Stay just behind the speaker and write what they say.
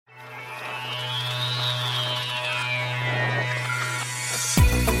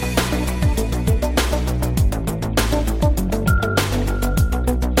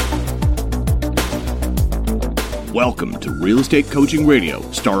Welcome to Real Estate Coaching Radio,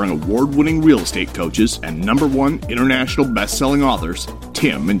 starring award-winning real estate coaches and #1 international best-selling authors,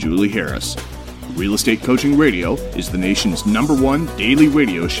 Tim and Julie Harris. Real Estate Coaching Radio is the nation's #1 daily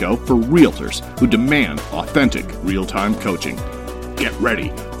radio show for realtors who demand authentic, real-time coaching. Get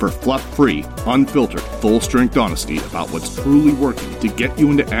ready for fluff-free, unfiltered, full-strength honesty about what's truly working to get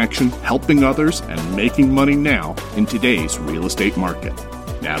you into action, helping others, and making money now in today's real estate market.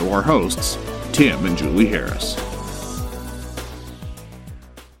 Now to our hosts, Tim and Julie Harris.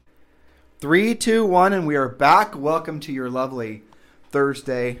 3, 2, 1, and we are back. Welcome to your lovely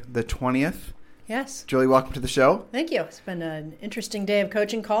Thursday, the 20th. Yes. Julie, welcome to the show. Thank you. It's been an interesting day of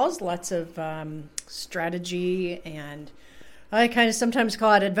coaching calls, lots of strategy, and I kind of sometimes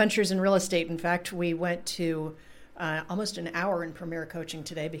call it adventures in real estate. In fact, we went to almost an hour in Premier Coaching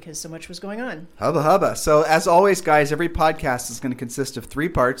today because so much was going on. Hubba hubba. So as always, guys, every podcast is going to consist of 3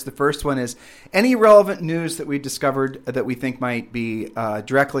 parts. The first one is any relevant news that we discovered that we think might be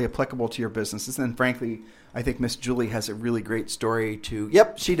directly applicable to your businesses. And frankly, I think Miss Julie has a really great story to...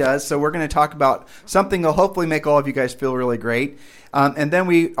 Yep, she does. So we're going to talk about something that will hopefully make all of you guys feel really great. And then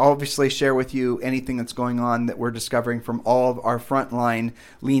we obviously share with you anything that's going on that we're discovering from all of our frontline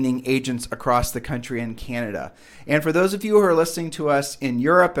leaning agents across the country and Canada. And for those of you who are listening to us in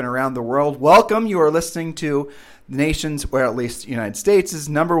Europe and around the world, welcome. You are listening to the nation's, or at least the United States'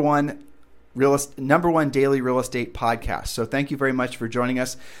 #1 daily real estate podcast. So thank you very much for joining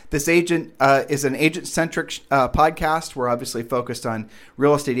us. This is an agent-centric podcast. We're obviously focused on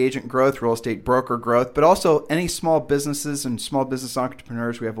real estate agent growth, real estate broker growth, but also any small businesses and small business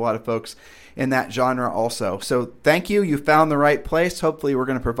entrepreneurs. We have a lot of folks in that genre also. So thank you. You found the right place. Hopefully we're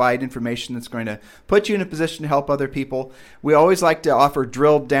going to provide information that's going to put you in a position to help other people. We always like to offer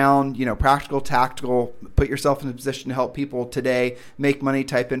drilled down, practical, tactical, put yourself in a position to help people today, make money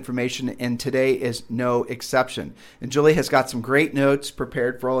type information, and today is no exception. And Julie has got some great notes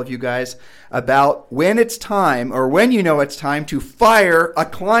prepared for all of you guys about when it's time, or when you know it's time to fire a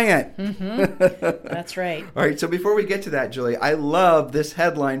client. Mm-hmm. That's right. All right, so before we get to that, Julie, I love this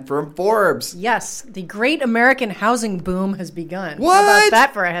headline from Forbes. Yes, the great American housing boom has begun. What? How about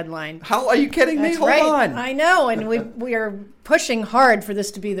that for a headline? How are you kidding me? That's Hold right. on. I know, and we are pushing hard for this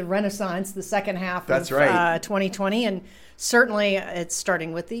to be the renaissance, the second half of 2020, and certainly it's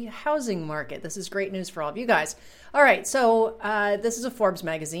starting with the housing market. This is great news for all of you guys. All right, so this is a Forbes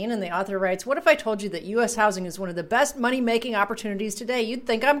magazine, and the author writes, "What if I told you that U.S. housing is one of the best money-making opportunities today? You'd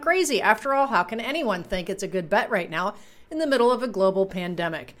think I'm crazy. After all, how can anyone think it's a good bet right now in the middle of a global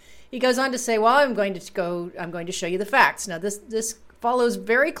pandemic?" He goes on to say, "Well, I'm going to show you the facts." Now, this follows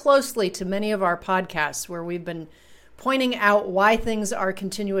very closely to many of our podcasts where we've been pointing out why things are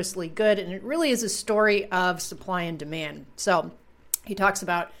continuously good, and it really is a story of supply and demand. So he talks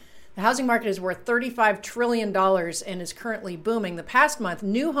about the housing market is worth $35 trillion and is currently booming. The past month,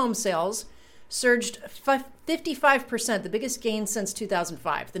 new home sales surged 55%, the biggest gain since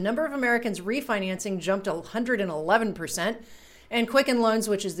 2005. The number of Americans refinancing jumped 111%. And Quicken Loans,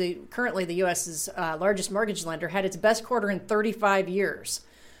 which is currently the U.S.'s largest mortgage lender, had its best quarter in 35 years.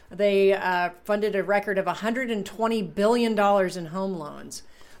 They funded a record of $120 billion in home loans.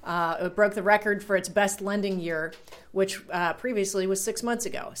 It broke the record for its best lending year, which previously was 6 months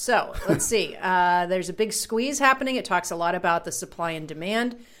ago. So let's see. There's a big squeeze happening. It talks a lot about the supply and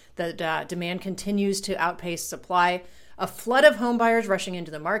demand. That demand continues to outpace supply. A flood of home buyers rushing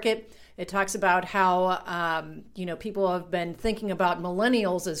into the market. It talks about how, people have been thinking about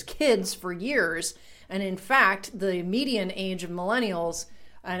millennials as kids for years. And in fact, the median age of millennials,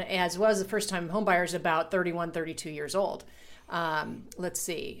 as well as the first-time homebuyers, about 31, 32 years old. Let's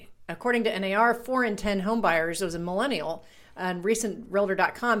see. According to NAR, 4 in 10 homebuyers was a millennial. And recent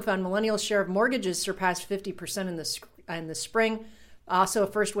Realtor.com found millennials' share of mortgages surpassed 50% in the spring. Also, a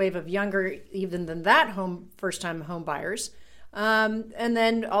first wave of younger, even than that, first-time homebuyers. And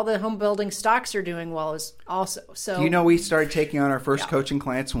then all the home building stocks are doing well as also. So we started taking on our first coaching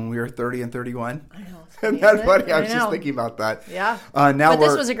clients when we were 30 and 31. I know. Isn't that funny? I was just thinking about that. Yeah.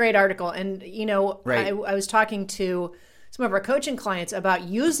 This was a great article. And, right. I was talking to some of our coaching clients about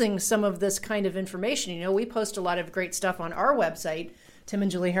using some of this kind of information. We post a lot of great stuff on our website,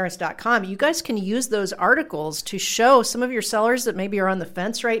 timandjulieharris.com. You guys can use those articles to show some of your sellers that maybe are on the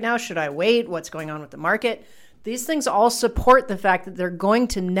fence right now. Should I wait? What's going on with the market? These things all support the fact that they're going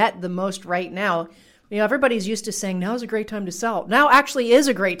to net the most right now. Everybody's used to saying now is a great time to sell. Now actually is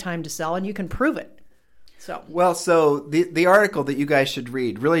a great time to sell, and you can prove it. So the article that you guys should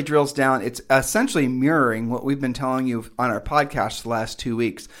read really drills down. It's essentially mirroring what we've been telling you on our podcast the last 2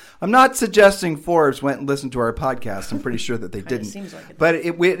 weeks. I'm not suggesting Forbes went and listened to our podcast. I'm pretty sure that they didn't. Seems like it. But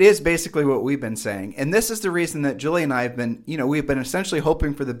it is basically what we've been saying. And this is the reason that Julie and I have been, we've been essentially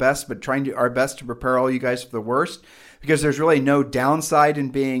hoping for the best, but trying our best to prepare all you guys for the worst. Because there's really no downside in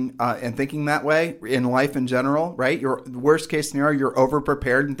being and thinking that way in life in general, right? Your worst case scenario, you're over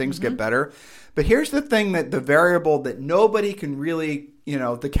prepared and things get better. But here's the thing, that the variable that nobody can really,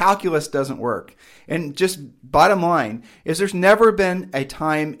 the calculus doesn't work. And just bottom line is there's never been a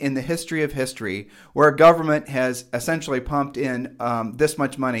time in the history of history where a government has essentially pumped in this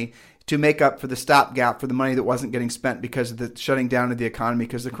much money to make up for the stopgap for the money that wasn't getting spent because of the shutting down of the economy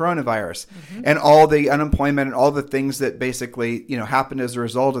because of the coronavirus and all the unemployment and all the things that basically, happened as a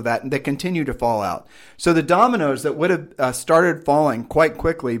result of that, and that continue to fall out. So the dominoes that would have started falling quite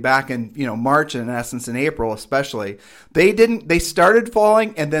quickly back in, March, in essence, in April especially, they started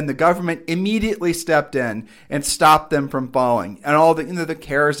falling, and then the government immediately stepped in and stopped them from falling. And all the, the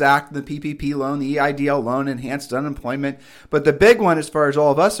CARES Act, the PPP loan, the EIDL loan, enhanced unemployment. But the big one, as far as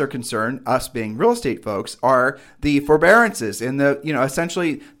all of us are concerned, us being real estate folks, are the forbearances. And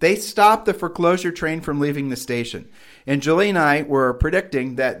essentially they stopped the foreclosure train from leaving the station. And Julie and I were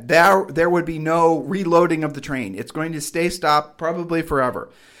predicting that there would be no reloading of the train. It's going to stay stopped probably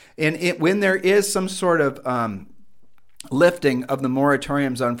forever. And when there is some sort of lifting of the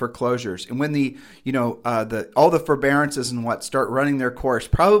moratoriums on foreclosures, and when all the forbearances and what start running their course,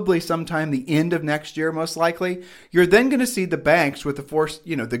 probably sometime the end of next year, most likely, you're then going to see the banks with the force,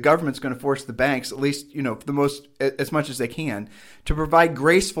 the government's going to force the banks, at least, as much as they can, to provide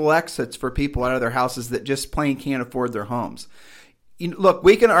graceful exits for people out of their houses that just plain can't afford their homes. Look,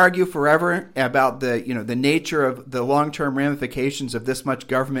 we can argue forever about the nature of the long-term ramifications of this much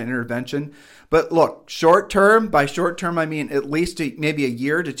government intervention. But look, by short term, I mean at least maybe a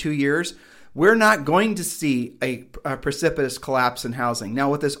year to 2 years, we're not going to see a precipitous collapse in housing. Now,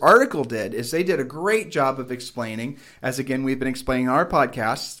 what this article did is they did a great job of explaining, as again, we've been explaining on our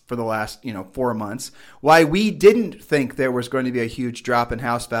podcasts for the last, 4 months, why we didn't think there was going to be a huge drop in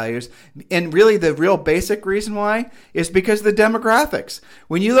house values. And really the real basic reason why is because of the demographics.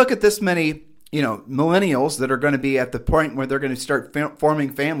 When you look at this many millennials that are going to be at the point where they're going to start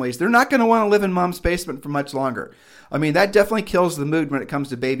forming families, they're not going to want to live in mom's basement for much longer. I mean, that definitely kills the mood when it comes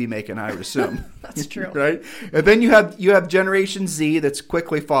to baby making, I would assume. That's true. Right? And then you have Generation Z that's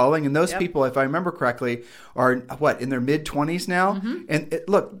quickly following, and those people, if I remember correctly, are in their mid-20s now. Mm-hmm. And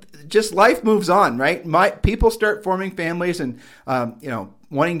look, just life moves on, right? People start forming families and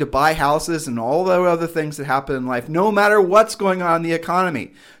wanting to buy houses and all the other things that happen in life, no matter what's going on in the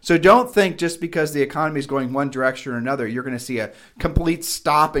economy. So don't think just because the economy is going one direction or another, you're going to see a complete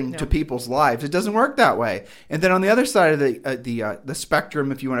stopping to people's lives. It doesn't work that way. And then on the other side of the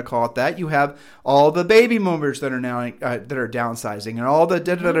spectrum, if you want to call it that, you have all the baby boomers that are now that are downsizing, and all the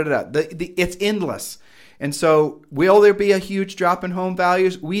it's endless. And so will there be a huge drop in home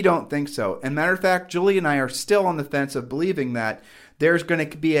values? We don't think so. And matter of fact, Julie and I are still on the fence of believing that there's going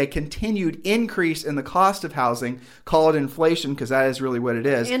to be a continued increase in the cost of housing. Call it inflation, because that is really what it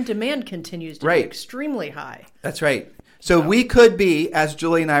is. And demand continues to be extremely high. That's right. So we could be, as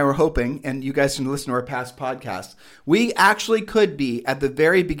Julie and I were hoping, and you guys can listen to our past podcasts, we actually could be at the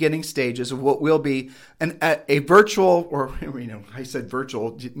very beginning stages of what will be a virtual, or I said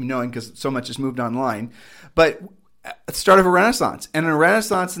virtual, knowing because so much has moved online, but start of a renaissance, and a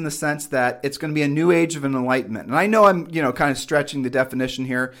renaissance in the sense that it's going to be a new age of an enlightenment. And I know I'm, kind of stretching the definition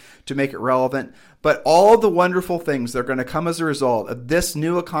here to make it relevant, but all the wonderful things that are going to come as a result of this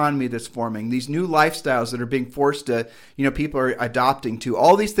new economy that's forming, these new lifestyles that are being forced to, people are adopting to,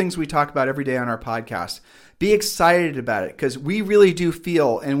 all these things we talk about every day on our podcast. Be excited about it, because we really do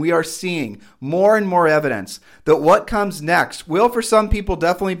feel, and we are seeing more and more evidence that what comes next will, for some people,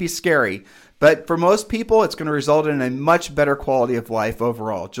 definitely be scary. But for most people, it's going to result in a much better quality of life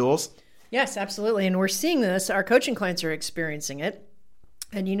overall. Jules? Yes, absolutely. And we're seeing this. Our coaching clients are experiencing it.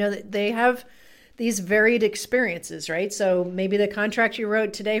 And that they have these varied experiences, right? So maybe the contract you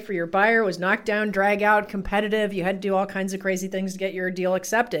wrote today for your buyer was knocked down, drag out, competitive. You had to do all kinds of crazy things to get your deal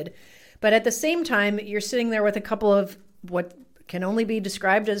accepted. But at the same time, you're sitting there with a couple of what can only be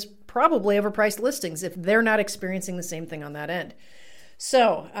described as probably overpriced listings if they're not experiencing the same thing on that end.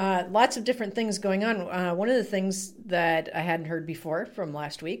 So lots of different things going on. One of the things that I hadn't heard before from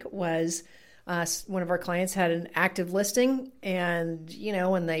last week was one of our clients had an active listing, and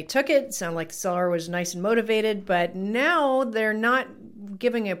when they took it sounded like the seller was nice and motivated, but now they're not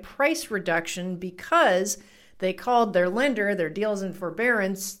giving a price reduction because they called their lender, their deal's in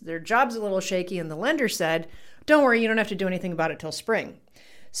forbearance, their job's a little shaky, and the lender said, don't worry, you don't have to do anything about it till spring.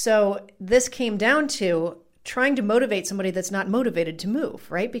 So this came down to trying to motivate somebody that's not motivated to move,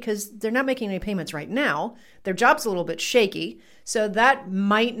 right? Because they're not making any payments right now. Their job's a little bit shaky. So that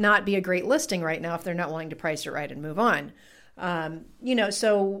might not be a great listing right now if they're not willing to price it right and move on.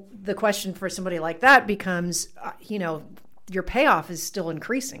 So the question for somebody like that becomes, your payoff is still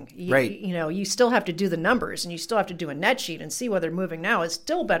increasing. Right. You still have to do the numbers and you still have to do a net sheet and see whether moving now is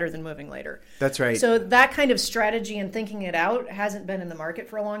still better than moving later. That's right. So that kind of strategy and thinking it out hasn't been in the market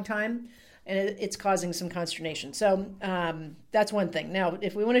for a long time. And it's causing some consternation. So that's one thing. Now,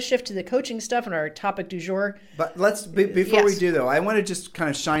 if we want to shift to the coaching stuff and our topic du jour. But before we do, though, I want to just kind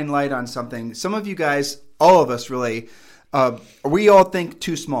of shine light on something. Some of you guys, all of us really, we all think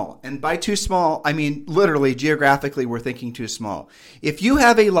too small. And by too small, I mean literally geographically we're thinking too small. If you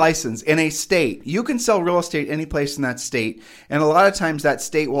have a license in a state, you can sell real estate any place in that state. And a lot of times that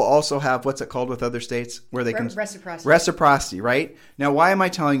state will also have, what's it called with other states? Where they can Reciprocity. Reciprocity, right? Now, why am I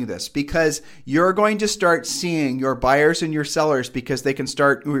telling you this? Because you're going to start seeing your buyers and your sellers because they can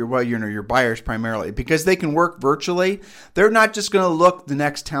start, your buyers primarily, because they can work virtually. They're not just going to look the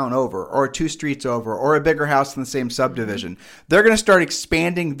next town over or 2 streets over or a bigger house in the same subdivision. They're going to start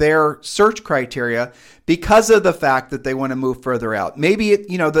expanding their search criteria because of the fact that they want to move further out. Maybe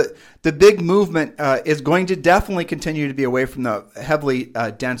the big movement is going to definitely continue to be away from the heavily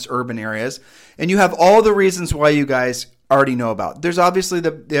dense urban areas, and you have all the reasons why you guys already know about. There's obviously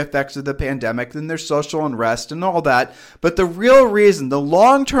the effects of the pandemic, then there's social unrest and all that. But the real reason, the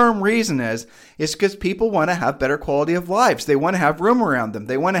long-term reason is because people want to have better quality of lives. They want to have room around them.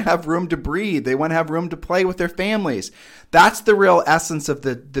 They want to have room to breathe. They want to have room to play with their families. That's the real essence of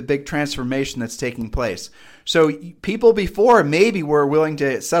the big transformation that's taking place. So people before maybe were willing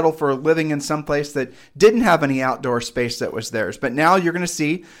to settle for living in some place that didn't have any outdoor space that was theirs. But now you're going to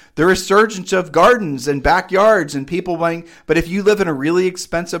see the resurgence of gardens and backyards and people buying. But if you live in a really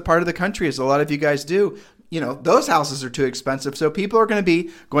expensive part of the country, as a lot of you guys do, those houses are too expensive. So people are going to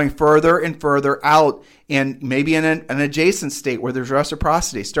be going further and further out, and maybe in an adjacent state where there's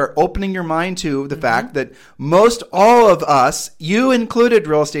reciprocity. Start opening your mind to the fact that most all of us, you included,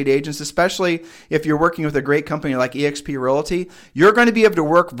 real estate agents, especially if you're working with a great company like eXp Realty, you're going to be able to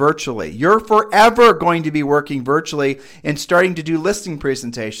work virtually. You're forever going to be working virtually and starting to do listing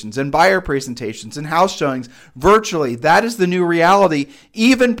presentations and buyer presentations and house showings virtually. That is the new reality,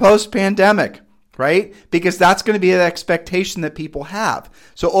 even post-pandemic. Right? Because that's going to be an expectation that people have.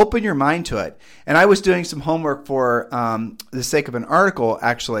 So open your mind to it. And I was doing some homework for the sake of an article,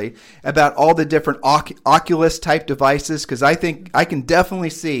 actually, about all the different Oculus type devices, because I think I can definitely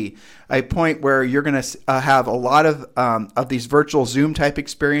see a point where you're going to have a lot of these virtual Zoom type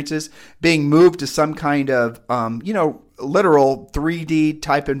experiences being moved to some kind of, literal 3D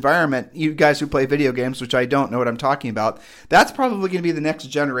type environment. You guys who play video games, which I don't know what I'm talking about, that's probably going to be the next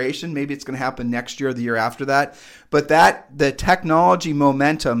generation. Maybe it's going to happen next year or the year after that. But the technology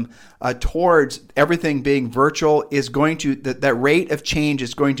momentum towards everything being virtual is going to, that rate of change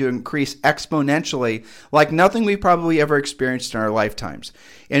is going to increase exponentially like nothing we've probably ever experienced in our lifetimes.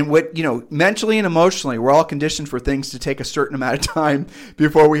 And mentally and emotionally, we're all conditioned for things to take a certain amount of time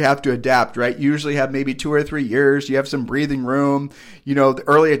before we have to adapt, right? You usually have maybe 2 or 3 years. You have some breathing room, the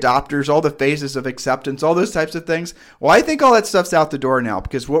early adopters, all the phases of acceptance, all those types of things. Well, I think all that stuff's out the door now,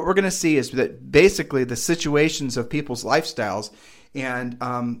 because what we're going to see is that basically the situations of people's lifestyles and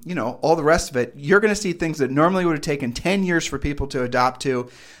all the rest of it, you're going to see things that normally would have taken 10 years for people to adapt to.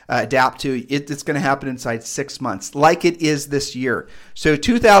 It's going to happen inside 6 months, like it is this year. So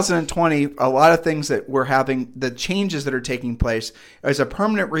 2020, a lot of things that we're having, the changes that are taking place, is a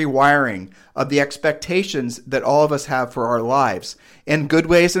permanent rewiring of the expectations that all of us have for our lives, in good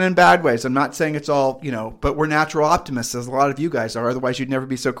ways and in bad ways. I'm not saying it's all, but we're natural optimists, as a lot of you guys are. Otherwise, you'd never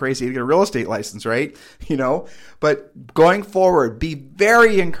be so crazy to get a real estate license, right? But going forward, be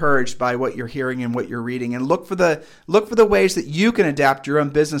very encouraged by what you're hearing and what you're reading, and look for the ways that you can adapt your own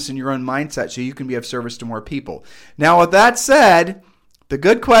business and your own mindset so you can be of service to more people. Now, with that said, the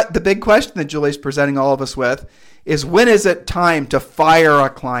big question that Julie's presenting all of us with is, when is it time to fire a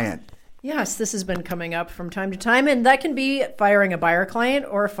client? Yes, this has been coming up from time to time, and that can be firing a buyer client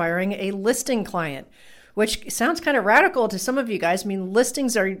or firing a listing client, which sounds kind of radical to some of you guys. I mean,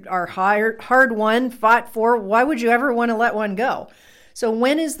 listings are hard won, fought for. Why would you ever want to let one go? So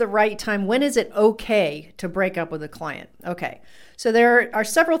when is the right time? When is it okay to break up with a client? Okay. So there are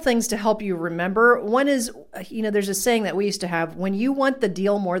several things to help you remember. One is, there's a saying that we used to have: when you want the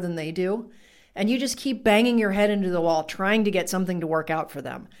deal more than they do, and you just keep banging your head into the wall trying to get something to work out for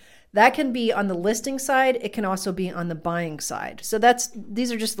them, That can be on the listing side. It can also be on the buying side. So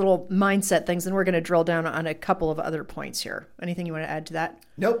these are just little mindset things, and we're going to drill down on a couple of other points here. Anything you want to add to that?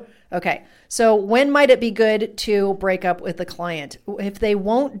 Nope. Okay. So when might it be good to break up with a client? If they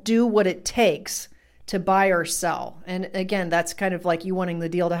won't do what it takes to buy or sell. And again, that's kind of like you wanting the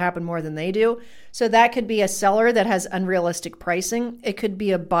deal to happen more than they do. So that could be a seller that has unrealistic pricing. It could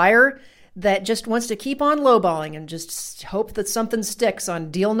be a buyer that just wants to keep on lowballing and just hope that something sticks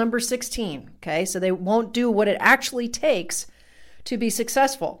on deal number 16. Okay, so they won't do what it actually takes to be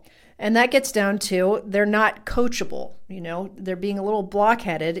successful. And that gets down to they're not coachable. They're being a little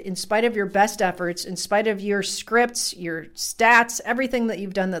blockheaded in spite of your best efforts, in spite of your scripts, your stats, everything that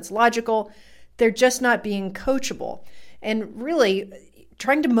you've done that's logical. They're just not being coachable. And really,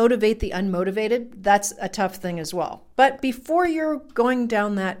 trying to motivate the unmotivated, that's a tough thing as well. But before you're going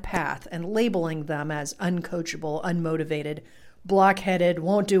down that path and labeling them as uncoachable, unmotivated, blockheaded,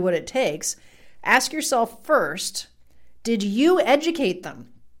 won't do what it takes, ask yourself first, did you educate them?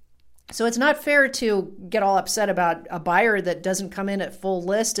 So it's not fair to get all upset about a buyer that doesn't come in at full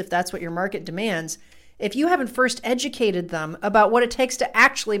list if that's what your market demands, if you haven't first educated them about what it takes to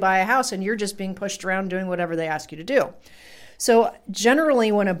actually buy a house and you're just being pushed around doing whatever they ask you to do. So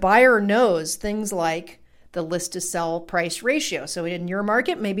generally, when a buyer knows things like the list to sell price ratio, so in your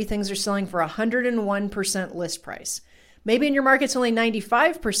market, maybe things are selling for 101% list price. Maybe in your market, it's only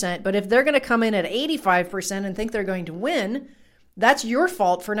 95%, but if they're going to come in at 85% and think they're going to win, that's your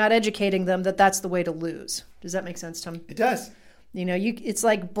fault for not educating them that that's the way to lose. Does that make sense, Tom? It does. It's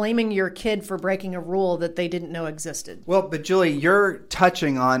like blaming your kid for breaking a rule that they didn't know existed. Well, but Julie, you're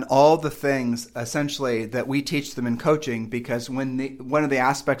touching on all the things essentially that we teach them in coaching, because one of the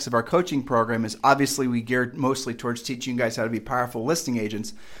aspects of our coaching program is obviously we geared mostly towards teaching you guys how to be powerful listing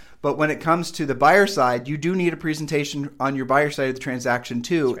agents. But when it comes to the buyer side, you do need a presentation on your buyer side of the transaction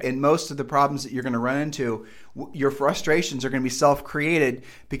too. Right. And most of the problems that you're going to run into, your frustrations are going to be self-created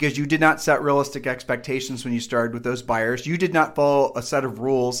because you did not set realistic expectations when you started with those buyers. You did not follow a set of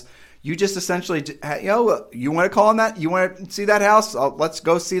rules. You just essentially, you want to call on that? You want to see that house? Let's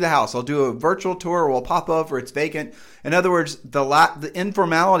go see the house. I'll do a virtual tour. We'll pop over. It's vacant. In other words, the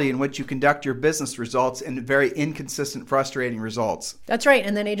informality in which you conduct your business results in very inconsistent, frustrating results. That's right.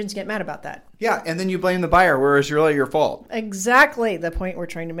 And then agents get mad about that. Yeah. And then you blame the buyer, whereas really your fault. Exactly the point we're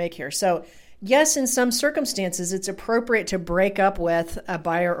trying to make here. So yes, in some circumstances, it's appropriate to break up with a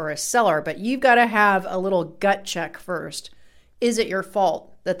buyer or a seller, but you've got to have a little gut check first. Is it your fault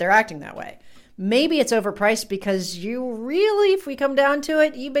that they're acting that way? Maybe it's overpriced because you really, if we come down to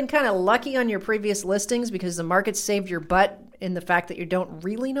it, you've been kind of lucky on your previous listings because the market saved your butt in the fact that you don't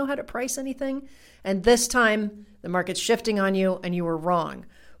really know how to price anything. And this time the market's shifting on you and you were wrong.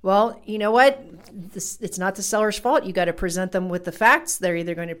 Well, you know what? It's not the seller's fault. You got to present them with the facts. They're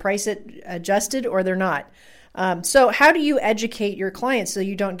either going to price it adjusted or they're not. So how do you educate your clients so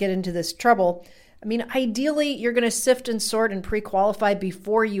you don't get into this trouble? I mean, ideally, you're going to sift and sort and pre-qualify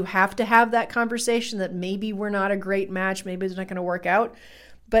before you have to have that conversation that maybe we're not a great match, maybe it's not going to work out.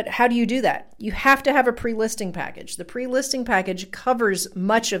 But how do you do that? You have to have a pre-listing package. The pre-listing package covers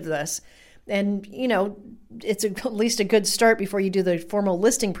much of this. And, it's at least a good start before you do the formal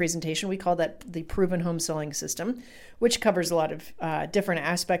listing presentation. We call that the Proven Home Selling System, which covers a lot of different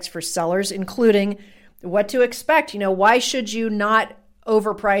aspects for sellers, including what to expect. Why should you not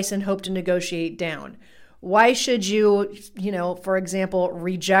overprice and hope to negotiate down? Why should you, for example,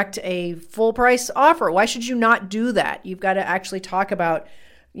 reject a full price offer? Why should you not do that? You've got to actually talk about,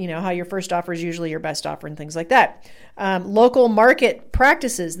 how your first offer is usually your best offer and things like that. Local market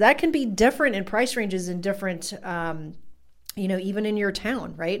practices, that can be different in price ranges in different, even in your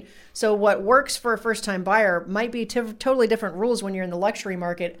town, right? So what works for a first-time buyer might be totally different rules when you're in the luxury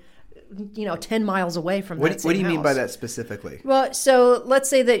market 10 miles away from that same What do you house. mean by that specifically? Well, so let's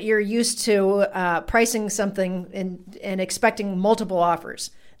say that you're used to pricing something and expecting multiple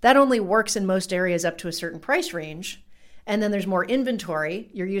offers. That only works in most areas up to a certain price range. And then there's more inventory.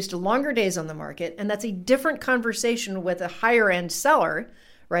 You're used to longer days on the market. And that's a different conversation with a higher end seller,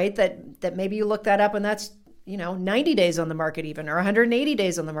 right? That maybe you look that up and that's 90 days on the market even, or 180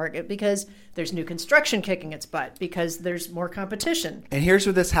 days on the market because there's new construction kicking its butt, because there's more competition. And here's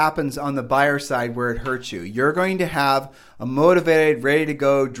where this happens on the buyer side where it hurts you. You're going to have a motivated, ready to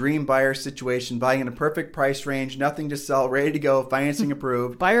go dream buyer situation, buying in a perfect price range, nothing to sell, ready to go, financing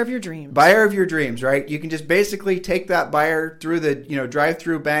approved. Buyer of your dreams. Buyer of your dreams, right? You can just basically take that buyer through the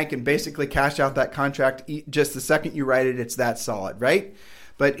drive-through bank and basically cash out that contract just the second you write it. It's that solid, right?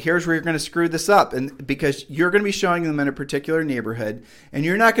 But here's where you're going to screw this up, and because you're going to be showing them in a particular neighborhood, and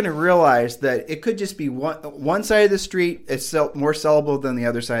you're not going to realize that it could just be one side of the street is more sellable than the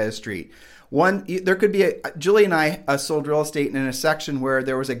other side of the street. There could be Julie and I sold real estate in a section where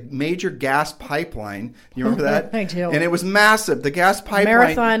there was a major gas pipeline. You remember that? I do. And it was massive. The gas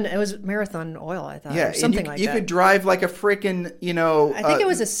pipeline. It was Marathon Oil, I thought. Yeah, or something like that. You could drive like a freaking, I think it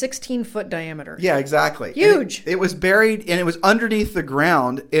was a 16-foot diameter. Yeah, exactly. Huge. It was buried, and it was underneath the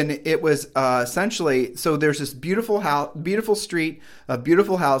ground, and it was essentially, so there's this beautiful house, beautiful street of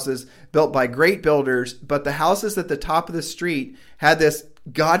beautiful houses built by great builders, but the houses at the top of the street had this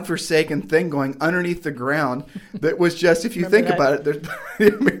godforsaken thing going underneath the ground that was just, if you think about it,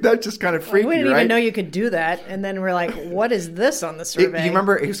 that just kind of freaked me, right? We didn't even know you could do that, and then we're like, what is this on the survey? You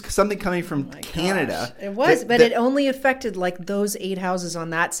remember, it was something coming from Canada. Gosh. It was, but it only affected like those 8 houses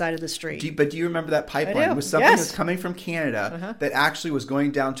on that side of the street. But do you remember that pipeline? It was something that's coming from Canada that actually was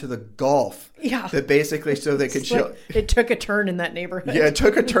going down to the Gulf. Yeah. That basically, so they could show. It took a turn in that neighborhood. Yeah, it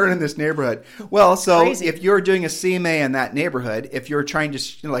took a turn in this neighborhood. Well, so if you're doing a CMA in that neighborhood, if you're trying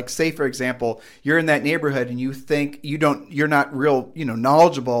to, like, say, for example, you're in that neighborhood and you think you're not real,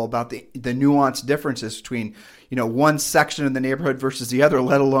 knowledgeable about the nuanced differences between, one section of the neighborhood versus the other,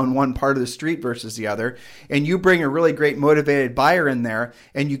 let alone one part of the street versus the other. And you bring a really great motivated buyer in there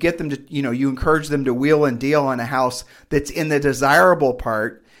and you get them to, you encourage them to wheel and deal on a house that's in the desirable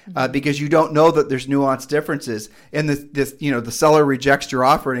part. Because you don't know that there's nuanced differences, and the seller rejects your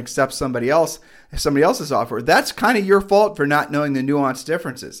offer and accepts somebody else's offer. That's kind of your fault for not knowing the nuanced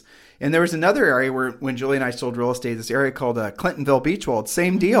differences. And there was another area where, when Julie and I sold real estate, this area called Clintonville Beachwold,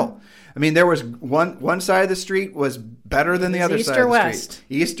 same deal. I mean, there was one side of the street was better than the other side of the street.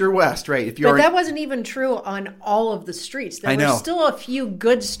 East or west, right? But that wasn't even true on all of the streets. There were still a few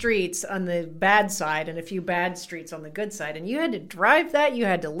good streets on the bad side and a few bad streets on the good side. And you had to drive that. You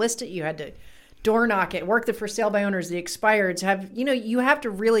had to list it. You had to door knock it, work the for sale by owners, the expireds. You have to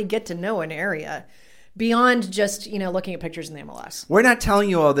really get to know an area beyond just, looking at pictures in the MLS. We're not telling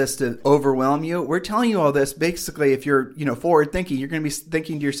you all this to overwhelm you. We're telling you all this basically if you're, forward thinking, you're going to be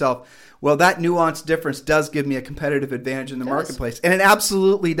thinking to yourself, well, that nuanced difference does give me a competitive advantage in the marketplace. And it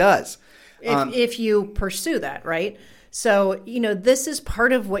absolutely does. If you pursue that, right? So, this is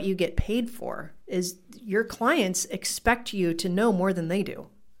part of what you get paid for, is your clients expect you to know more than they do.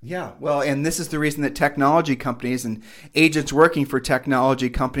 Yeah, well, and this is the reason that technology companies and agents working for technology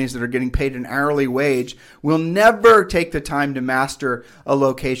companies that are getting paid an hourly wage will never take the time to master a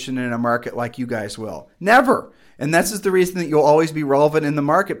location in a market like you guys will. Never. And this is the reason that you'll always be relevant in the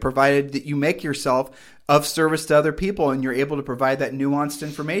market, provided that you make yourself of service to other people and you're able to provide that nuanced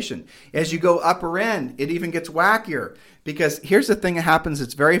information. As you go upper end, it even gets wackier, because here's the thing that happens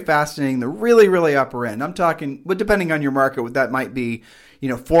that's very fascinating, the really, really upper end. I'm talking, depending on your market, that might be,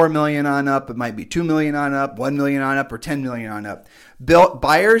 4 million on up, it might be 2 million on up, 1 million on up, or 10 million on up.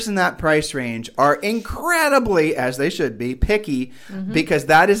 Buyers in that price range are incredibly, as they should be, picky, because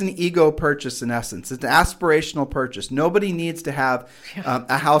that is an ego purchase in essence. It's an aspirational purchase. Nobody needs to have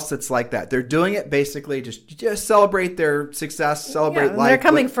a house that's like that. They're doing it basically just celebrate their success, celebrate life. They're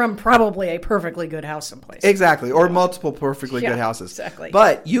coming from probably a perfectly good house someplace. Exactly, or multiple perfectly good houses. Exactly.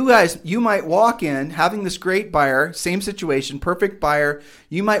 But you guys, you might walk in having this great buyer, same situation, perfect buyer.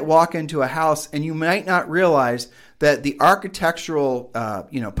 You might walk into a house and you might not realize that the architectural,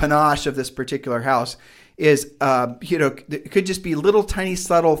 panache of this particular house is, it could just be little tiny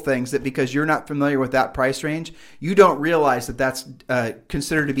subtle things that, because you're not familiar with that price range, you don't realize that that's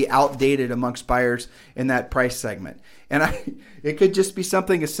considered to be outdated amongst buyers in that price segment. And it could just be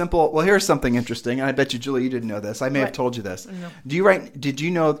something as simple. Well, here's something interesting. And I bet you, Julie, you didn't know this. I may have told you this. No. Did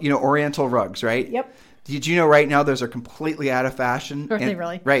you know, Oriental rugs, right? Yep. Did you know right now those are completely out of fashion? Are they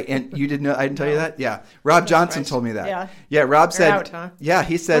really? Right. And you didn't know, I didn't tell you that? Yeah. Rob Johnson told me that. Yeah. Yeah. Rob said, out, huh? Yeah,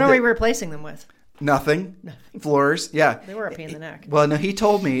 he said, what are we replacing them with? Nothing. Floors. Yeah. They were a pain in the neck. Well, no, he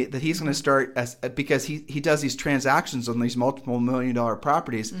told me that he's going to start because he does these transactions on these multiple $1 million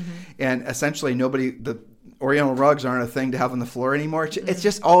properties, and essentially the Oriental rugs aren't a thing to have on the floor anymore. It's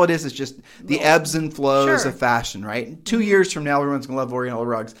just, all it is just the ebbs and flows of fashion, right? 2 years from now, everyone's going to love Oriental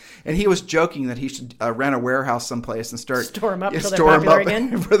rugs. And he was joking that he should rent a warehouse someplace and store them up until they're popular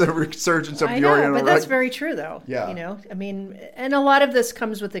again for the resurgence of the Oriental rug. But that's very true, though. Yeah. I mean, and a lot of this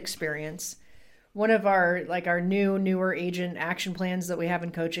comes with experience. One of our newer agent action plans that we have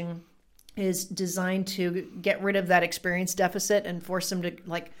in coaching is designed to get rid of that experience deficit and force them to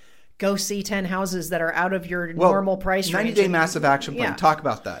go see 10 houses that are out of your normal price range. 90-day massive action plan. Talk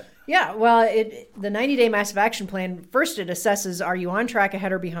about that. Yeah, well, the 90-day massive action plan, first it assesses, are you on track,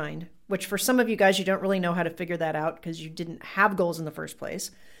 ahead, or behind? Which for some of you guys, you don't really know how to figure that out because you didn't have goals in the first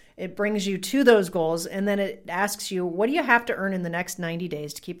place. It brings you to those goals, and then it asks you, what do you have to earn in the next 90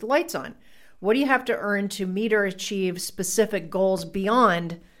 days to keep the lights on? What do you have to earn to meet or achieve specific goals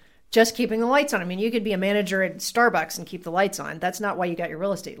beyond just keeping the lights on? I mean, you could be a manager at Starbucks and keep the lights on. That's not why you got your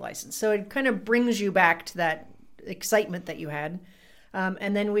real estate license. So it kind of brings you back to that excitement that you had.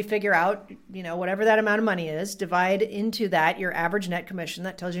 And then we figure out, whatever that amount of money is, divide into that your average net commission.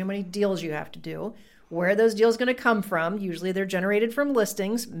 That tells you how many deals you have to do, where those deals going to come from. Usually they're generated from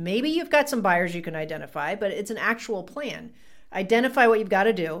listings. Maybe you've got some buyers you can identify, but it's an actual plan. Identify what you've got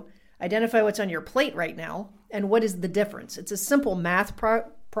to do. Identify what's on your plate right now and what is the difference. It's a simple math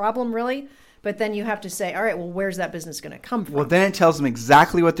problem, really. But then you have to say, all right, well, where's that business going to come from? Well, then it tells them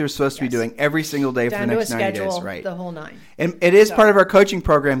exactly what they're supposed to be doing every single day for the next 90 days. Right. The whole 9. And it is part of our coaching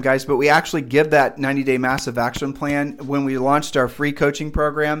program, guys, but we actually give that 90-day massive action plan when we launched our free coaching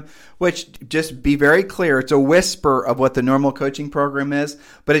program, which, just be very clear, it's a whisper of what the normal coaching program is,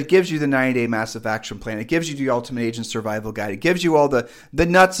 but it gives you the 90-day massive action plan. It gives you the ultimate agent survival guide. It gives you all the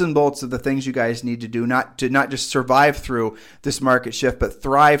nuts and bolts of the things you guys need to do, not just survive through this market shift, but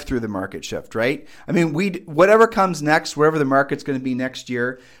thrive through the market shift. Right? I mean, whatever comes next, wherever the market's going to be next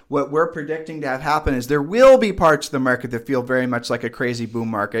year, what we're predicting to have happen is there will be parts of the market that feel very much like a crazy boom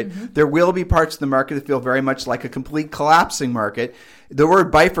market. Mm-hmm. There will be parts of the market that feel very much like a complete collapsing market. The word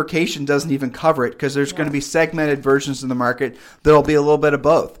bifurcation doesn't even cover it because there's going to be segmented versions of the market that'll be a little bit of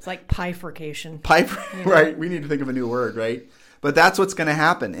both. It's like bifurcation. Right? We need to think of a new word, right? But that's what's going to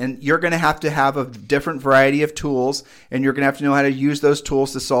happen. And you're going to have a different variety of tools, and you're going to have to know how to use those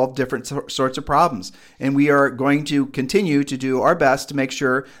tools to solve different sorts of problems. And we are going to continue to do our best to make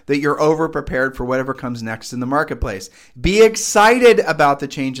sure that you're over-prepared for whatever comes next in the marketplace. Be excited about the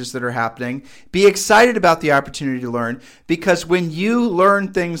changes that are happening. Be excited about the opportunity to learn, because when you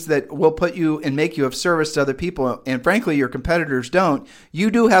learn things that will put you and make you of service to other people, and frankly, your competitors don't,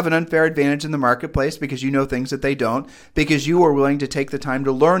 you do have an unfair advantage in the marketplace because you know things that they don't, because you are willing to take the time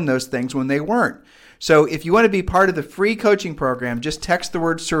to learn those things when they weren't. So if you want to be part of the free coaching program, just text the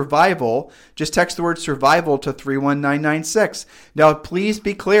word survival. Just text the word survival to 31996. Now, please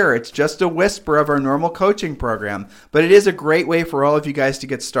be clear. It's just a whisper of our normal coaching program, but it is a great way for all of you guys to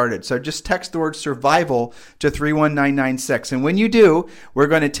get started. So just text the word survival to 31996. And when you do, we're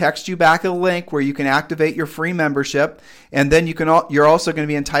going to text you back a link where you can activate your free membership. And then you're also going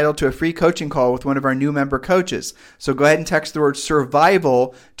to be entitled to a free coaching call with one of our new member coaches. So go ahead and text the word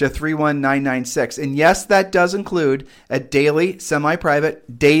survival to 31996. And yes, that does include a daily semi-private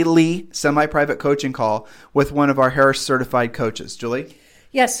coaching call with one of our Harris certified coaches. Julie?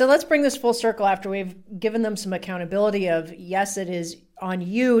 Yes, so let's bring this full circle after we've given them some accountability of, yes, it is on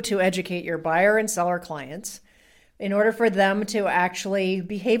you to educate your buyer and seller clients in order for them to actually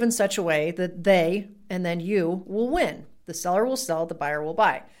behave in such a way that they and then you will win. The seller will sell, the buyer will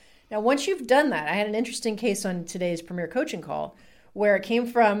buy. Now, once you've done that, I had an interesting case on today's Premier Coaching Call where it came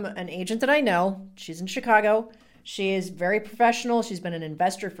from an agent that I know. She's in Chicago. She is very professional. She's been an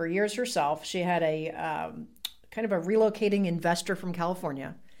investor for years herself. She had a kind of a relocating investor from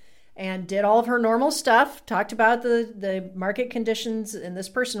California and did all of her normal stuff, talked about the market conditions, and this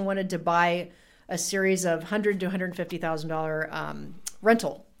person wanted to buy a series of $100,000 to $150,000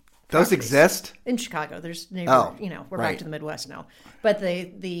 rental. Those exist? In Chicago. There's we're back to the Midwest now. But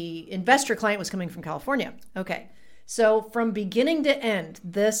the investor client was coming from California. Okay. So from beginning to end,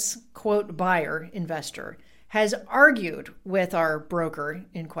 this, quote, buyer investor has argued with our broker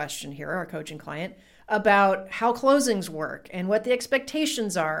in question here, our coaching client, about how closings work and what the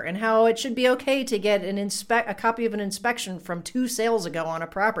expectations are and how it should be okay to get a copy of an inspection from 2 sales ago on a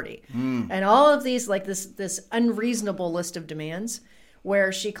property. And all of these, like this unreasonable list of demands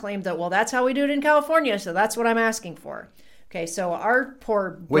where she claimed that, well, that's how we do it in California, so that's what I'm asking for. Okay, so our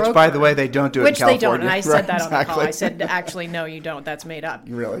poor broker... Which, by the way, they don't do it in California. Which they don't, and I said that on the call. I said, actually, no, you don't. That's made up.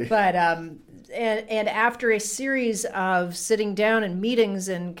 Really? But, and after a series of sitting down and meetings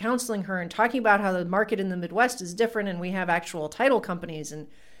and counseling her and talking about how the market in the Midwest is different, and we have actual title companies, and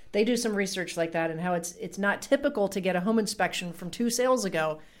they do some research like that, and how it's not typical to get a home inspection from 2 sales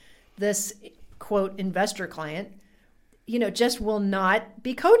ago, this, quote, investor client, just will not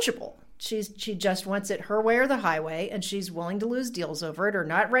be coachable. She just wants it her way or the highway, and she's willing to lose deals over it or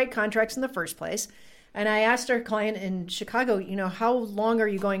not write contracts in the first place. And I asked our client in Chicago, how long are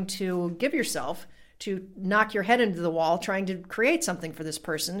you going to give yourself to knock your head into the wall trying to create something for this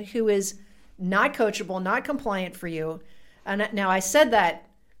person who is not coachable, not compliant for you? And now I said that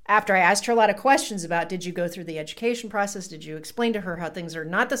after I asked her a lot of questions about, did you go through the education process? Did you explain to her how things are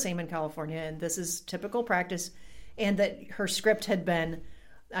not the same in California and this is typical practice, and that her script had been,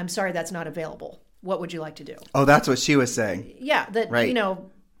 I'm sorry, that's not available. What would you like to do? Oh, that's what she was saying. Yeah, that, right.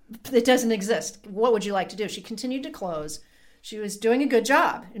 It doesn't exist. What would you like to do? She continued to close. She was doing a good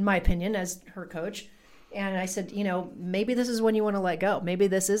job, in my opinion, as her coach. And I said, maybe this is when you want to let go. Maybe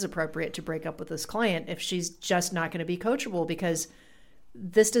this is appropriate to break up with this client if she's just not going to be coachable, because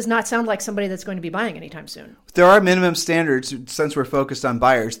this does not sound like somebody that's going to be buying anytime soon. There are minimum standards since we're focused on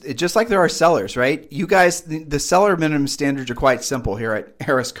buyers, just like there are sellers, right? You guys, the seller minimum standards are quite simple here at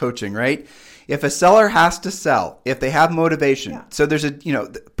Harris Coaching, right? If a seller has to sell, if they have motivation, so there's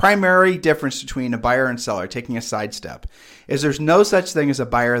the primary difference between a buyer and seller, taking a sidestep, is there's no such thing as a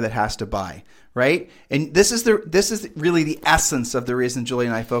buyer that has to buy, right? And this is really the essence of the reason Julie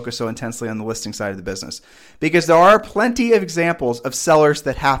and I focus so intensely on the listing side of the business, because there are plenty of examples of sellers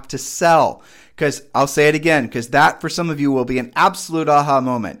that have to sell. Because I'll say it again, because that for some of you will be an absolute aha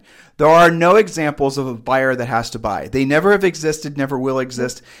moment. There are no examples of a buyer that has to buy. They never have existed, never will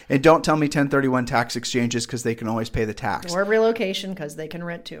exist. And don't tell me 1031 tax exchanges, because they can always pay the tax. Or relocation, because they can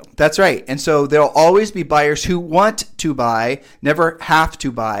rent too. That's right. And so there'll always be buyers who want to buy, never have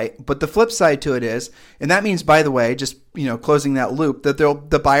to buy. But the flip side to it is, and that means, by the way, just closing that loop, that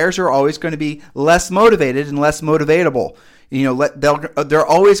the buyers are always going to be less motivated and less motivatable. They're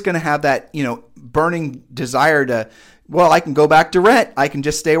always going to have that, burning desire to, well, I can go back to rent. I can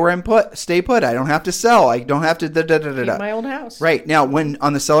just stay where I'm stay put. I don't have to sell. I don't have to keep my old house. Right. Now, when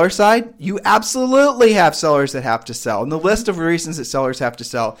on the seller side, you absolutely have sellers that have to sell. And the list of reasons that sellers have to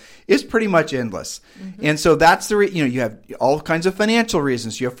sell is pretty much endless. Mm-hmm. And so that's you have all kinds of financial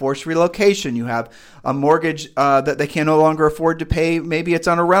reasons. You have forced relocation. You have a mortgage that they can no longer afford to pay. Maybe it's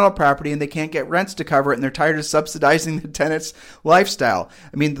on a rental property and they can't get rents to cover it, and they're tired of subsidizing the tenant's lifestyle.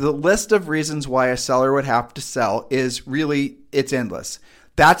 I mean, the list of reasons why a seller would have to sell is really, it's endless.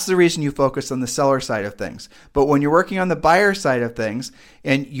 That's the reason you focus on the seller side of things. But when you're working on the buyer side of things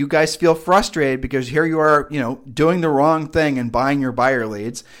and you guys feel frustrated because here you are, doing the wrong thing and buying your buyer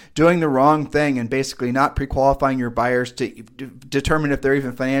leads, doing the wrong thing and basically not pre-qualifying your buyers to determine if they're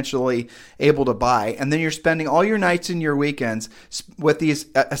even financially able to buy. And then you're spending all your nights and your weekends with these,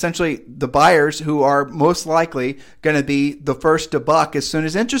 essentially the buyers who are most likely going to be the first to buck as soon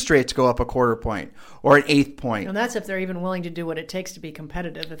as interest rates go up a quarter point or an eighth point. And that's if they're even willing to do what it takes to be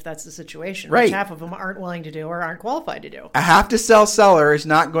competitive, if that's the situation, right. Which half of them aren't willing to do or aren't qualified to do. A have-to-sell seller is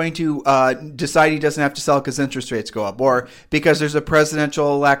not going to decide he doesn't have to sell because interest rates go up or because there's a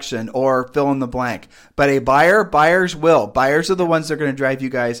presidential election or fill in the blank. But a buyers will. Buyers are the ones that are going to drive you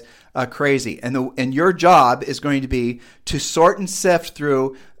guys crazy. And your job is going to be to sort and sift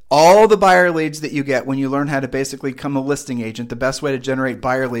through all the buyer leads that you get when you learn how to basically become a listing agent. The best way to generate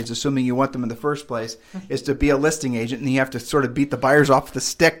buyer leads, assuming you want them in the first place, is to be a listing agent. And you have to sort of beat the buyers off the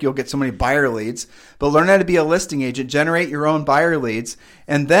stick. You'll get so many buyer leads. But learn how to be a listing agent, generate your own buyer leads.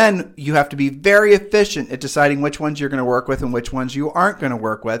 And then you have to be very efficient at deciding which ones you're going to work with and which ones you aren't going to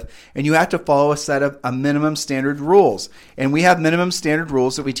work with. And you have to follow a set of minimum standard rules. And we have minimum standard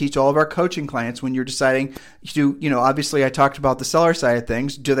rules that we teach all of our coaching clients when you're deciding to, obviously I talked about the seller side of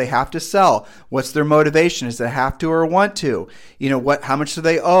things. Do they have to sell? What's their motivation? Is it have to or want to? How much do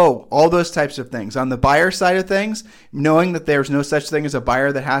they owe? All those types of things. On the buyer side of things, knowing that there's no such thing as a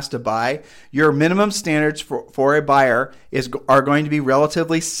buyer that has to buy, your minimum standards for a buyer are going to be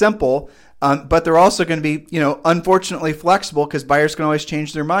relatively simple, but they're also going to be, unfortunately flexible because buyers can always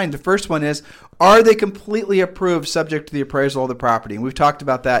change their mind. The first one is, are they completely approved subject to the appraisal of the property? And we've talked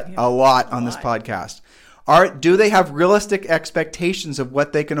about that a lot on this podcast. Do they have realistic expectations of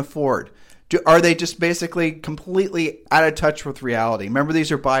what they can afford? Are they just basically completely out of touch with reality? Remember,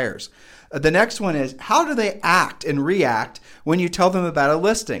 these are buyers. The next one is, how do they act and react when you tell them about a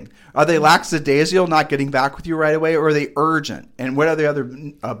listing? Are they lackadaisical, not getting back with you right away, or are they urgent? And what are the other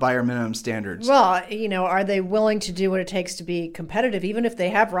buyer minimum standards? Well, are they willing to do what it takes to be competitive, even if they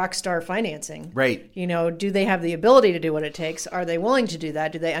have rock star financing? Right. Do they have the ability to do what it takes? Are they willing to do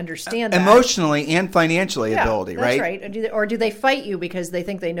that? Do they understand that? Emotionally and financially ability, that's right? Right. Or do they fight you because they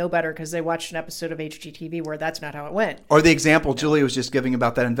think they know better because they watched an episode of HGTV where that's not how it went? Or the example Julie was just giving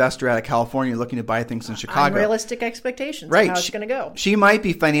about that investor out of California looking to buy things in Chicago. Unrealistic expectations right. of how it's going to go. She might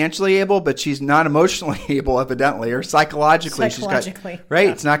be financially able, but she's not emotionally able, evidently, or psychologically. Right.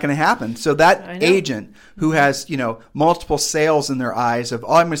 It's not going to happen. So that agent who has, multiple sales in their eyes of,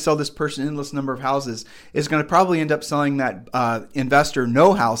 I'm going to sell this person endless number of houses, is going to probably end up selling that investor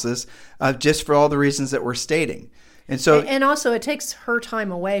no houses just for all the reasons that we're stating. And also it takes her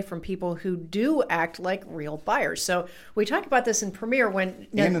time away from people who do act like real buyers. So we talk about this in Premier when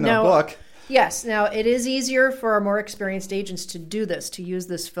in the book. Yes. Now it is easier for our more experienced agents to do this, to use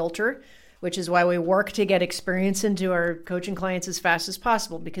this filter, which is why we work to get experience into our coaching clients as fast as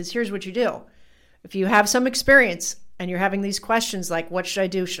possible. Because here's what you do. If you have some experience and you're having these questions like, what should I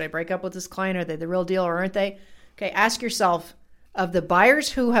do? Should I break up with this client? Are they the real deal or aren't they? Okay, ask yourself, of the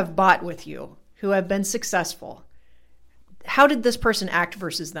buyers who have bought with you, who have been successful, how did this person act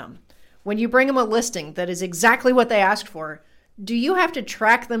versus them? When you bring them a listing that is exactly what they asked for, do you have to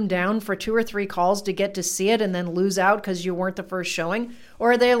track them down for 2 or 3 calls to get to see it and then lose out because you weren't the first showing?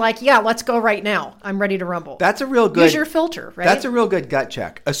 Or are they like, yeah, let's go right now. I'm ready to rumble. That's a real good... Use your filter, right? That's a real good gut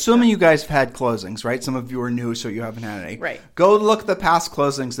check. Assuming you guys have had closings, right? Some of you are new, so you haven't had any. Right. Go look at the past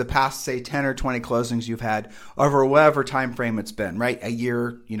closings, the past, say, 10 or 20 closings you've had over whatever time frame it's been, right? A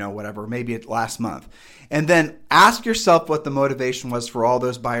year, whatever, maybe last month. And then ask yourself what the motivation was for all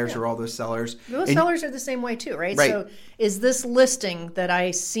those buyers or all those sellers. Those sellers are the same way too, right? Right. So is this listing that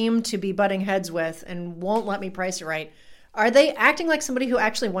I seem to be butting heads with and won't let me price it right, are they acting like somebody who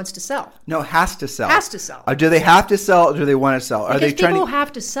actually wants to sell? No, has to sell. Has to sell. Do they have to sell or do they want to sell? Because people who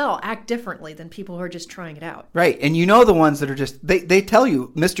have to sell act differently than people who are just trying it out. Right. And the ones that are just, they tell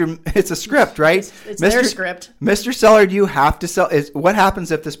you, it's a script, right? It's their script. Mr. Seller, do you have to sell? What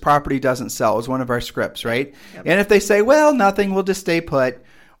happens if this property doesn't sell is one of our scripts, right? Yep. And if they say, well, nothing, we'll just stay put.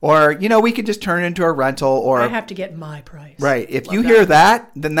 Or, we could just turn it into a rental. Or I have to get my price. Right. If you hear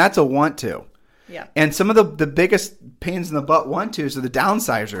that, then that's a want to. Yeah. And some of the biggest pains in the butt want-tos are the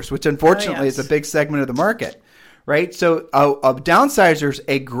downsizers, which unfortunately is a big segment of the market, right? So a downsizer is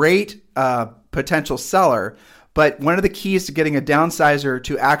a great potential seller, but one of the keys to getting a downsizer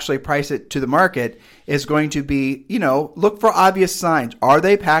to actually price it to the market is going to be, look for obvious signs. Are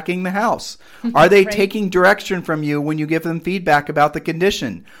they packing the house? Are they taking direction from you when you give them feedback about the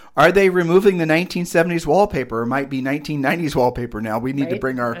condition? Are they removing the 1970s wallpaper? It might be 1990s wallpaper now. We need to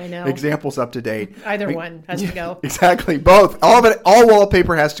bring our examples up to date. Either one has to go. Exactly. Both. All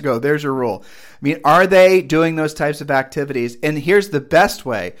wallpaper has to go. There's your rule. Are they doing those types of activities? And here's the best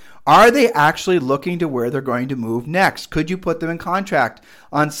way. Are they actually looking to where they're going to move next? Could you put them in contract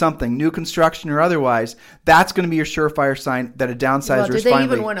on something, new construction or otherwise? That's going to be your surefire sign that a downsizer is finally... do they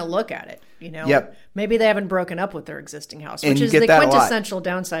even want to look at it? Yep. Maybe they haven't broken up with their existing house, which is the quintessential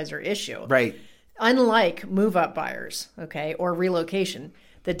downsizer issue. Right. Unlike move-up buyers, or relocation,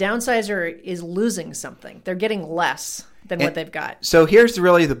 the downsizer is losing something. They're getting less than what they've got. So here's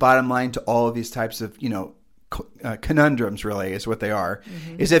really the bottom line to all of these types of, conundrums really is what they are,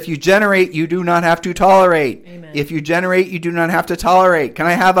 is if you generate, you do not have to tolerate. Amen. If you generate, you do not have to tolerate. Can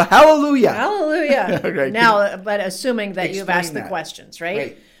I have a hallelujah? Hallelujah. Okay. Now, but assuming that you've asked the questions,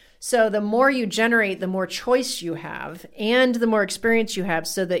 right? So the more you generate, the more choice you have and the more experience you have,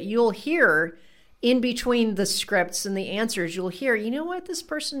 so that you'll hear in between the scripts and the answers, you'll hear, this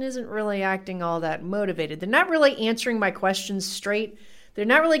person isn't really acting all that motivated. They're not really answering my questions straight. They're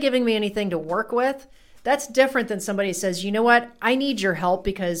not really giving me anything to work with. That's different than somebody says, I need your help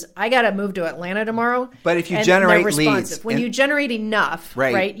because I got to move to Atlanta tomorrow. But if you generate leads. When you generate enough,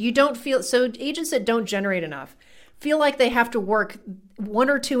 right, you don't feel, so agents that don't generate enough feel like they have to work 1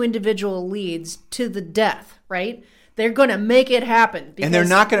 or 2 individual leads to the death, right? They're going to make it happen. And they're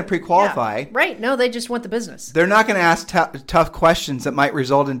not going to pre-qualify. Yeah, right. No, they just want the business. They're not going to ask tough questions that might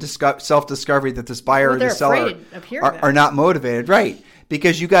result in self-discovery that this buyer or the seller are not motivated. Right.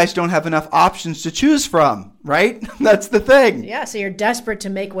 Because you guys don't have enough options to choose from, right? That's the thing. Yeah, so you're desperate to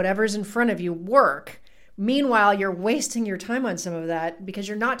make whatever's in front of you work. Meanwhile, you're wasting your time on some of that because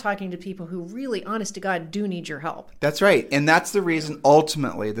you're not talking to people who really, honest to God, do need your help. That's right. And that's the reason,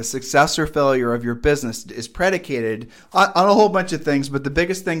 ultimately, the success or failure of your business is predicated on a whole bunch of things. But the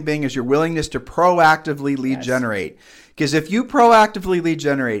biggest thing being is your willingness to proactively lead generate. Because if you proactively lead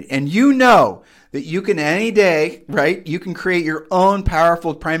generate and that you can any day, right, you can create your own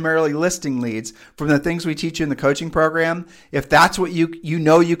powerful primarily listing leads from the things we teach you in the coaching program. If that's what you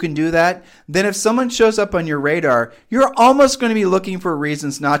can do that, then if someone shows up on your radar, you're almost going to be looking for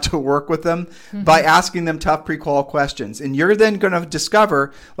reasons not to work with them by asking them tough pre-qual questions. And you're then going to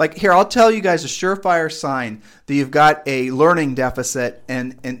discover, I'll tell you guys a surefire sign that you've got a learning deficit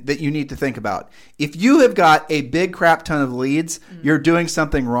and that you need to think about. If you have got a big crap crap ton of leads, you're doing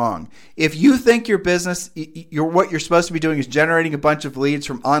something wrong. If you think your business, what you're supposed to be doing is generating a bunch of leads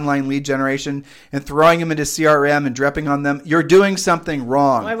from online lead generation and throwing them into CRM and dripping on them, you're doing something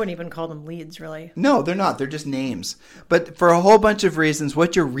wrong. Well, I wouldn't even call them leads, really. No, they're not. They're just names. But for a whole bunch of reasons,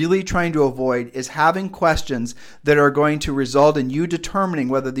 what you're really trying to avoid is having questions that are going to result in you determining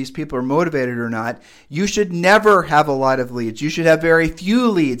whether these people are motivated or not. You should never have a lot of leads. You should have very few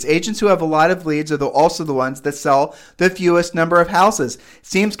leads. Agents who have a lot of leads are also the ones that sell the fewest number of houses.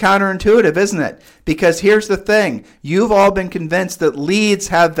 Seems counterintuitive, isn't it? Because here's the thing. You've all been convinced that leads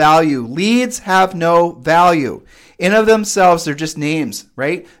have value. Leads have no value. In of themselves, they're just names,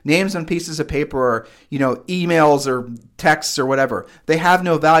 right? Names on pieces of paper or, emails or texts or whatever. They have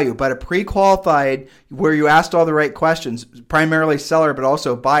no value. But a pre-qualified, where you asked all the right questions, primarily seller but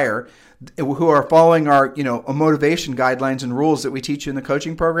also buyer, who are following our, motivation guidelines and rules that we teach you in the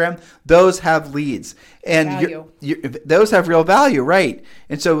coaching program, those have leads. And those have real value, right?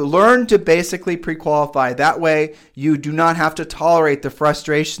 And so learn to basically pre-qualify. That way you do not have to tolerate the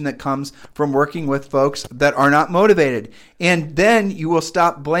frustration that comes from working with folks that are not motivated. And then you will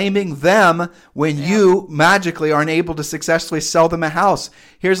stop blaming them when you magically aren't able to successfully sell them a house.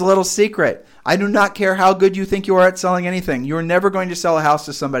 Here's a little secret. I do not care how good you think you are at selling anything. You're never going to sell a house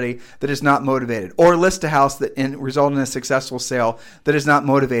to somebody that is not motivated, or list a house that result in a successful sale that is not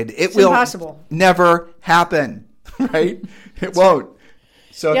motivated. It's impossible. Never happen, right? It won't.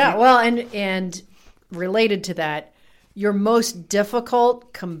 So and related to that, your most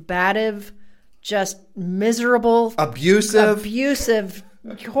difficult, combative, just miserable, abusive,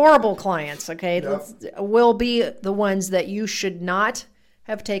 horrible clients, okay, will be the ones that you should not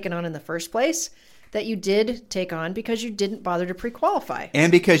have taken on in the first place, that you did take on because you didn't bother to pre-qualify.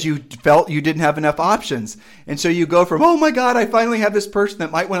 And because you felt you didn't have enough options. And so you go from, oh my God, I finally have this person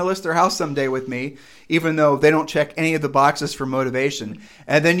that might want to list their house someday with me, even though they don't check any of the boxes for motivation.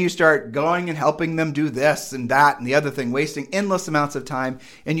 And then you start going and helping them do this and that and the other thing, wasting endless amounts of time,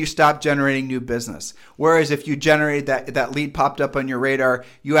 and you stop generating new business. Whereas if you generated that lead popped up on your radar,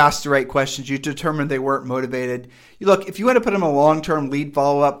 you asked the right questions, you determined they weren't motivated. Look, if you want to put them a long-term lead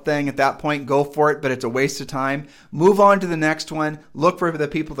follow-up thing at that point, go for it, but it's a waste of time. Move on to the next one. Look for the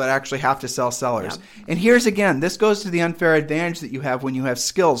people that actually have to sell sellers. Yep. And here's again, this goes to the unfair advantage that you have when you have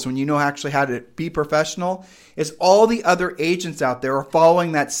skills, when you know actually how to be professional, is all the other agents out there are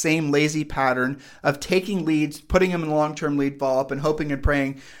following that same lazy pattern of taking leads, putting them in long-term lead follow-up and hoping and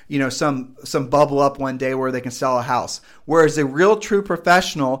praying, some bubble up one day where they can sell a house. Whereas a real true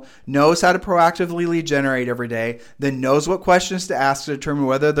professional knows how to proactively lead generate every day, then knows what questions to ask to determine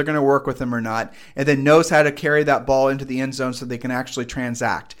whether they're going to work with them or not, and then knows how to carry that ball into the end zone so they can actually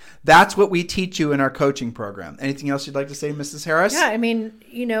transact. That's what we teach you in our coaching program. Anything else you'd like to say, Mrs. Harris? Yeah, I mean,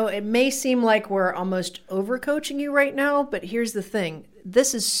 it may seem like we're almost over-coaching you right now, but here's the thing.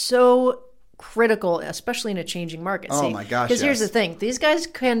 This is so critical, especially in a changing market. Oh my gosh, because here's the thing. These guys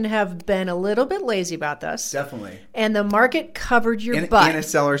can have been a little bit lazy about this. Definitely. And the market covered your butt. In a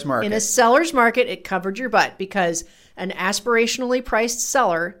seller's market. In a seller's market, it covered your butt because an aspirationally priced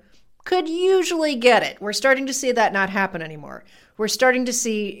seller could usually get it. We're starting to see that not happen anymore. We're starting to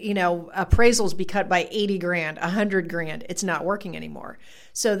see, appraisals be cut by $80,000, $100,000. It's not working anymore.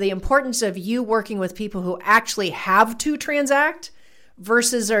 So the importance of you working with people who actually have to transact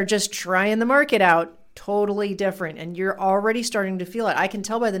versus are just trying the market out, totally different. And you're already starting to feel it. I can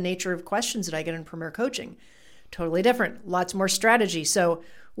tell by the nature of questions that I get in Premier Coaching. Totally different. Lots more strategy. So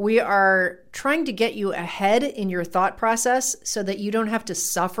we are trying to get you ahead in your thought process so that you don't have to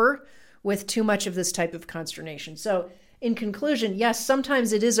suffer with too much of this type of consternation. So in conclusion, yes,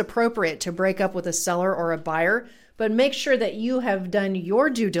 sometimes it is appropriate to break up with a seller or a buyer, but make sure that you have done your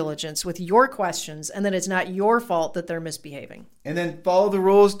due diligence with your questions and that it's not your fault that they're misbehaving. And then follow the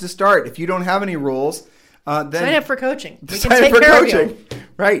rules to start. If you don't have any rules, then sign up for coaching. We can take care of you.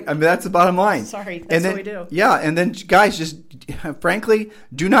 Right. I mean, that's the bottom line. Sorry, that's what we do. Yeah. And then, guys, just frankly,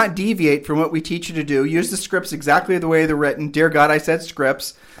 do not deviate from what we teach you to do. Use the scripts exactly the way they're written. Dear God, I said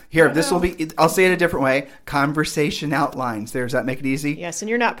scripts. Here, this will be, I'll say it a different way, conversation outlines. Does that make it easy? Yes, and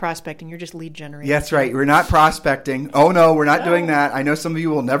you're not prospecting. You're just lead generating. That's right. We're not prospecting. Oh, no, we're not doing that. I know some of you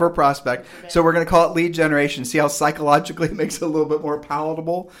will never prospect. So we're going to call it lead generation. See how psychologically it makes it a little bit more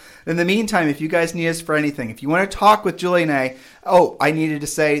palatable? In the meantime, if you guys need us for anything, if you want to talk with Julie and I needed to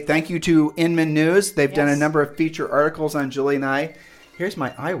say thank you to Inman News. They've done a number of feature articles on Julie and I. Here's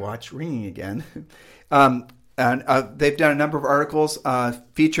my iWatch ringing again. And they've done a number of articles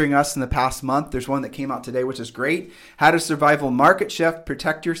featuring us in the past month. There's one that came out today, which is great. How to Survive a Market Shift,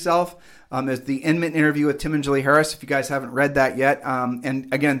 Protect Yourself. Is the Inman interview with Tim and Julie Harris, if you guys haven't read that yet.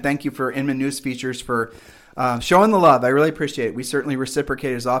 And again, thank you for Inman News Features for showing the love. I really appreciate it. We certainly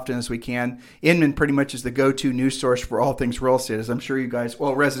reciprocate as often as we can. Inman pretty much is the go-to news source for all things real estate, as I'm sure you guys,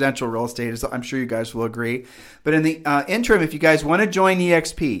 well, residential real estate, as I'm sure you guys will agree. But in the interim, if you guys want to join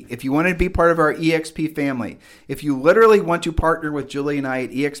EXP, if you want to be part of our EXP family, if you literally want to partner with Julie and I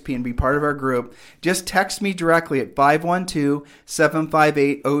at EXP and be part of our group, just text me directly at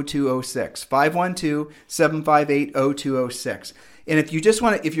 512-758-0206. 512-758-0206. And if you just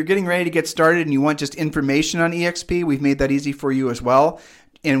want to, if you're getting ready to get started and you want just information on EXP, we've made that easy for you as well.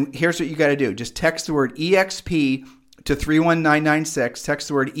 And here's what you got to do. Just text the word EXP to 31996. Text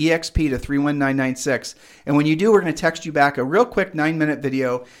the word EXP to 31996. And when you do, we're going to text you back a real quick 9-minute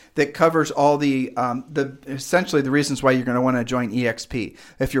video that covers all the essentially the reasons why you're going to want to join EXP.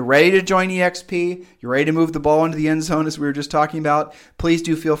 If you're ready to join EXP, you're ready to move the ball into the end zone as we were just talking about, please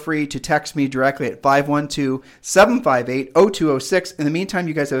do feel free to text me directly at 512-758-0206. In the meantime,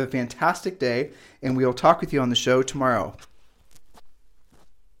 you guys have a fantastic day, and we will talk with you on the show tomorrow.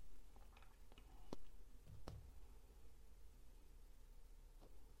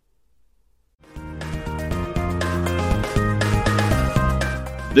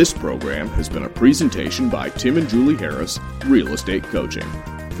 This program has been a presentation by Tim and Julie Harris, Real Estate Coaching.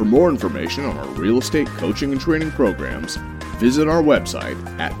 For more information on our real estate coaching and training programs, visit our website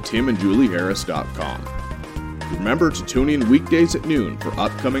at timandjulieharris.com. Remember to tune in weekdays at noon for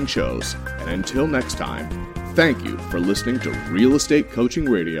upcoming shows, and until next time, thank you for listening to Real Estate Coaching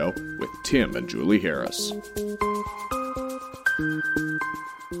Radio with Tim and Julie Harris.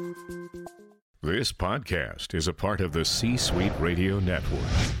 This podcast is a part of the C-Suite Radio Network.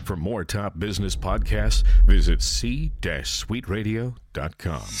 For more top business podcasts, visit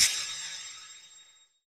c-suiteradio.com.